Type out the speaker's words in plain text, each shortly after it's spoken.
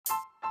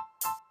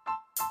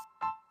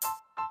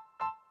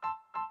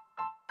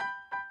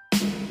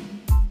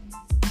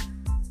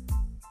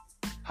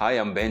Hi,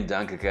 I'm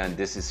Dankaka, and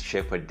this is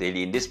Shepherd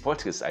Daily. In this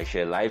podcast, I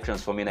share life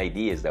transforming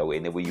ideas that will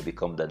enable you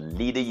become the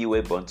leader you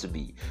were born to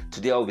be.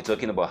 Today, I'll be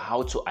talking about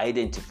how to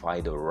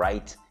identify the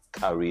right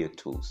career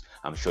tools.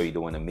 I'm sure you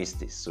don't want to miss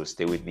this, so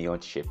stay with me on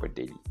Shepherd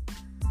Daily.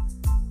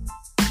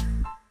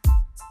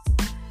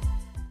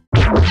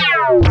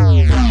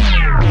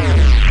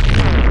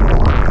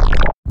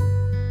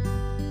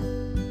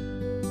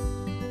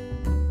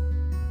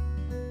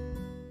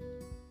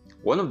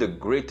 One of the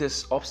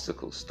greatest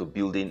obstacles to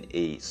building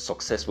a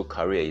successful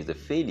career is the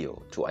failure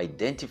to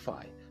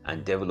identify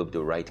and develop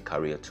the right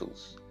career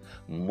tools.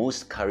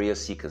 Most career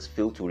seekers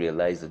fail to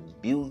realize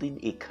that building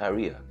a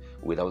career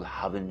without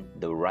having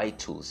the right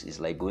tools is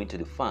like going to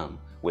the farm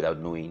without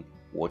knowing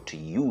what to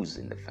use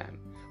in the farm.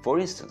 For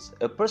instance,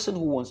 a person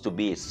who wants to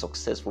be a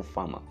successful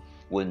farmer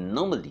will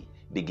normally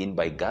begin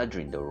by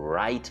gathering the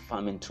right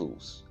farming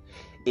tools.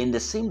 In the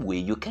same way,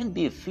 you can't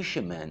be a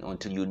fisherman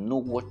until you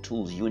know what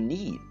tools you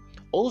need.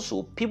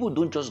 Also, people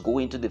don't just go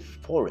into the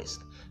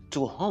forest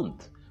to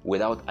hunt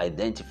without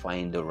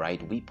identifying the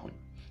right weapon.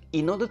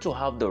 In order to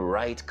have the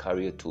right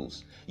career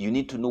tools, you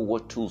need to know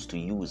what tools to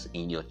use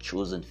in your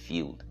chosen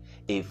field.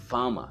 A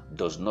farmer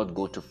does not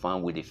go to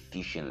farm with a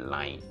fishing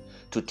line.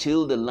 To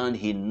till the land,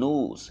 he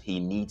knows he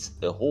needs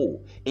a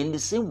hoe. In the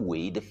same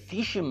way, the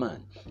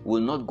fisherman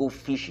will not go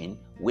fishing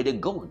with a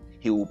gun.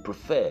 He will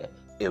prefer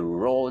a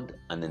rod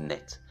and a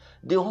net.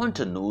 The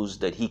hunter knows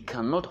that he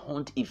cannot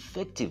hunt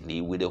effectively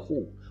with a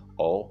hoe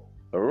or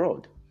a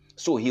rod,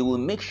 so he will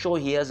make sure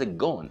he has a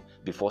gun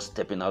before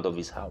stepping out of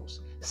his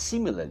house.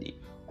 Similarly,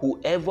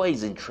 whoever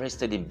is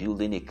interested in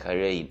building a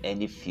career in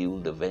any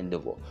field of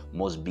endeavor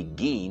must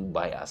begin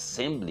by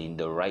assembling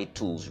the right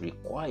tools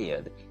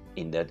required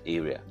in that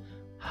area.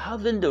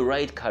 Having the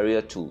right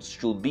career tools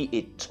should be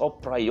a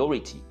top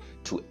priority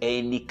to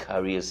any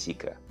career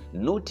seeker.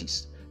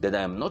 Notice that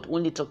I am not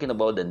only talking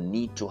about the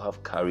need to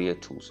have career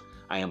tools,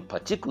 I am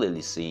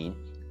particularly saying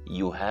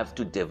you have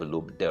to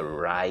develop the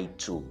right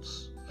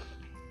tools.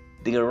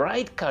 The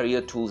right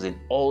career tools in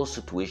all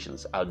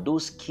situations are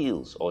those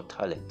skills or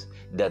talent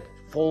that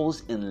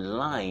falls in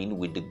line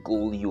with the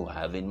goal you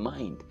have in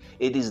mind.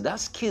 It is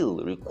that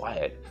skill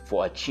required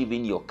for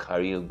achieving your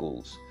career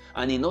goals.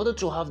 And in order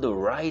to have the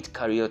right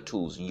career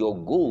tools, your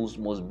goals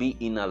must be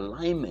in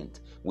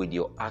alignment with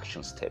your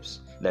action steps.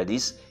 That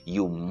is,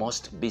 you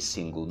must be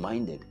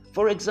single-minded.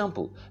 For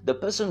example, the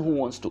person who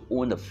wants to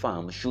own a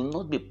farm should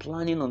not be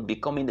planning on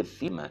becoming a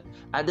fisherman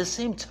at the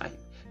same time.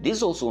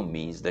 This also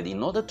means that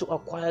in order to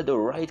acquire the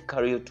right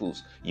career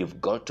tools,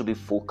 you've got to be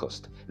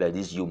focused. That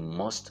is, you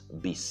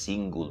must be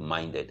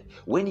single-minded.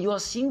 When you are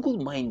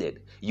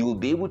single-minded, you will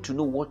be able to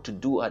know what to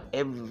do at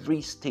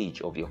every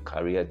stage of your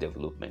career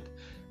development.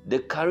 The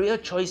career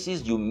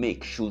choices you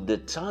make should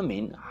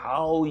determine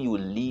how you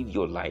live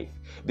your life,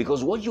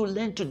 because what you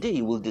learn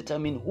today will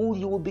determine who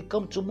you will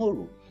become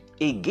tomorrow.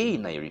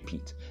 Again, I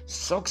repeat,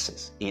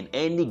 success in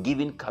any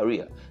given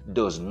career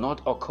does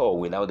not occur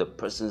without a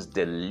person's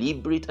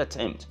deliberate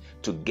attempt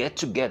to get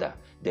together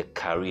the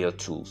career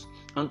tools.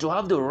 And to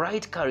have the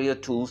right career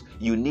tools,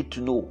 you need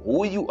to know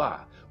who you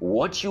are,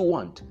 what you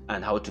want,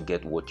 and how to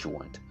get what you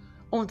want.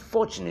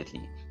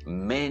 Unfortunately,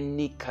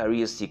 many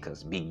career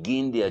seekers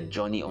begin their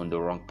journey on the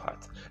wrong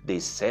path. They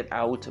set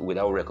out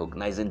without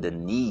recognizing the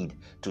need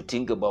to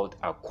think about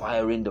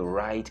acquiring the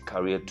right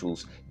career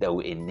tools that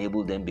will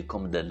enable them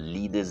become the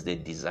leaders they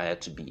desire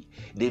to be.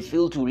 They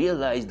fail to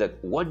realize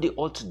that what they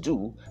ought to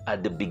do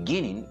at the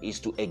beginning is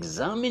to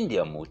examine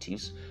their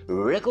motives,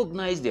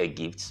 recognize their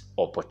gifts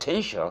or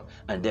potential,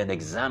 and then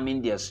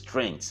examine their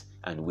strengths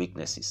and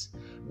weaknesses.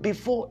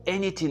 Before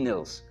anything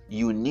else,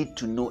 you need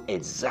to know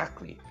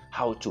exactly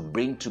how to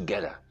bring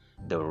together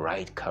the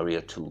right career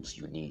tools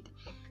you need.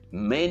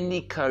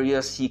 Many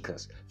career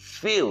seekers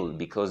fail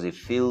because they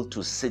fail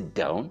to sit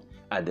down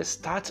at the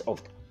start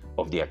of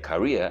their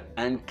career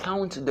and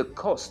count the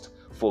cost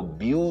for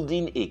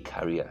building a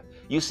career.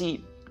 You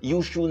see,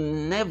 you should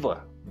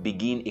never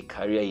begin a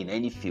career in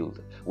any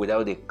field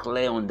without a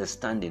clear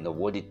understanding of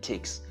what it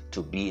takes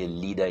to be a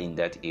leader in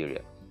that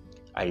area.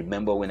 I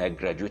remember when I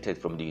graduated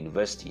from the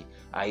university,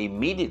 I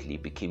immediately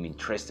became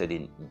interested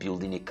in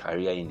building a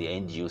career in the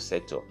NGO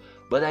sector,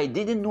 but I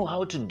didn't know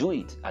how to do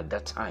it at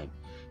that time.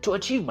 To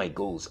achieve my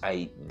goals,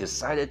 I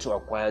decided to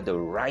acquire the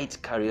right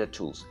career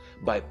tools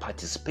by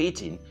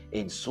participating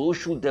in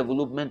social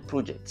development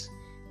projects.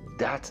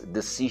 That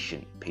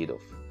decision paid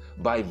off.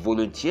 By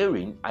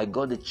volunteering, I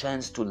got the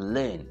chance to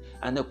learn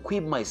and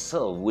equip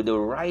myself with the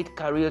right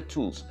career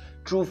tools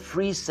through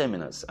free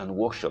seminars and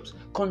workshops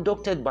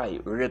conducted by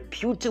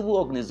reputable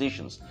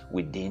organizations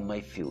within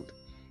my field.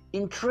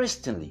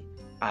 Interestingly,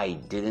 I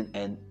didn't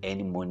earn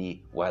any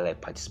money while I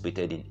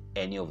participated in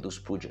any of those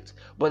projects,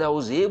 but I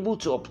was able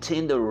to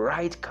obtain the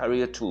right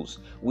career tools,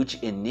 which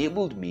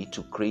enabled me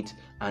to create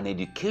an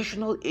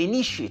educational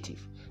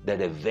initiative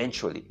that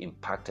eventually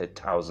impacted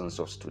thousands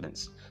of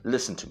students.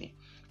 Listen to me.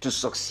 To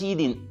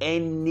succeed in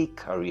any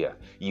career,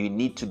 you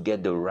need to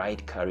get the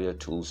right career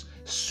tools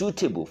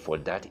suitable for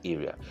that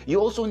area.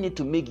 You also need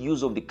to make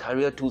use of the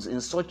career tools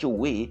in such a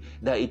way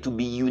that it will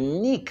be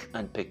unique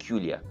and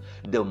peculiar.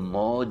 The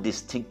more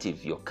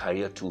distinctive your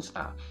career tools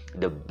are,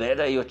 the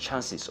better your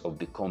chances of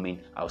becoming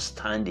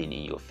outstanding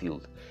in your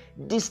field.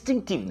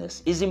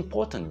 Distinctiveness is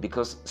important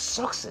because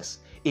success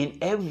in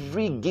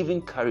every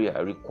given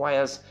career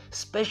requires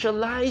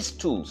specialized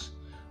tools.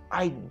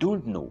 I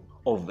don't know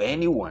of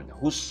anyone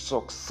who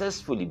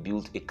successfully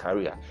built a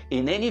career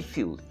in any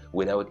field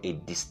without a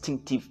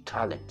distinctive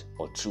talent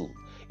or tool.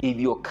 If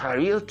your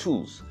career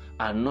tools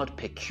are not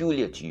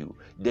peculiar to you,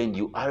 then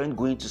you aren't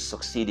going to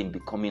succeed in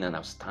becoming an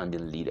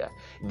outstanding leader.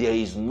 There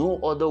is no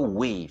other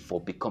way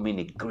for becoming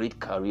a great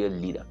career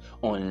leader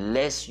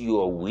unless you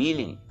are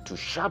willing to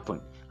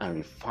sharpen and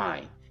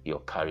refine your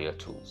career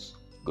tools.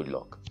 Good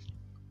luck.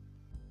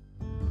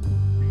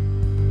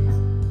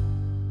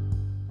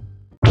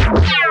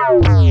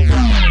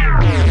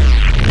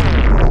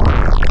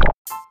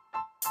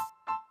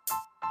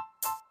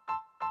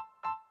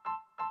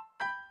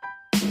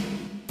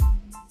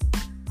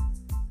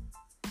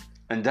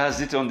 And that's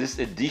it on this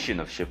edition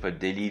of Shepherd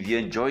Daily. If you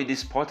enjoyed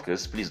this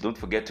podcast, please don't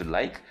forget to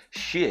like,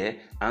 share,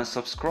 and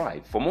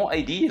subscribe. For more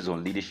ideas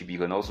on leadership, you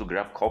can also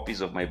grab copies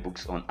of my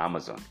books on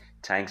Amazon.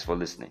 Thanks for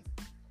listening.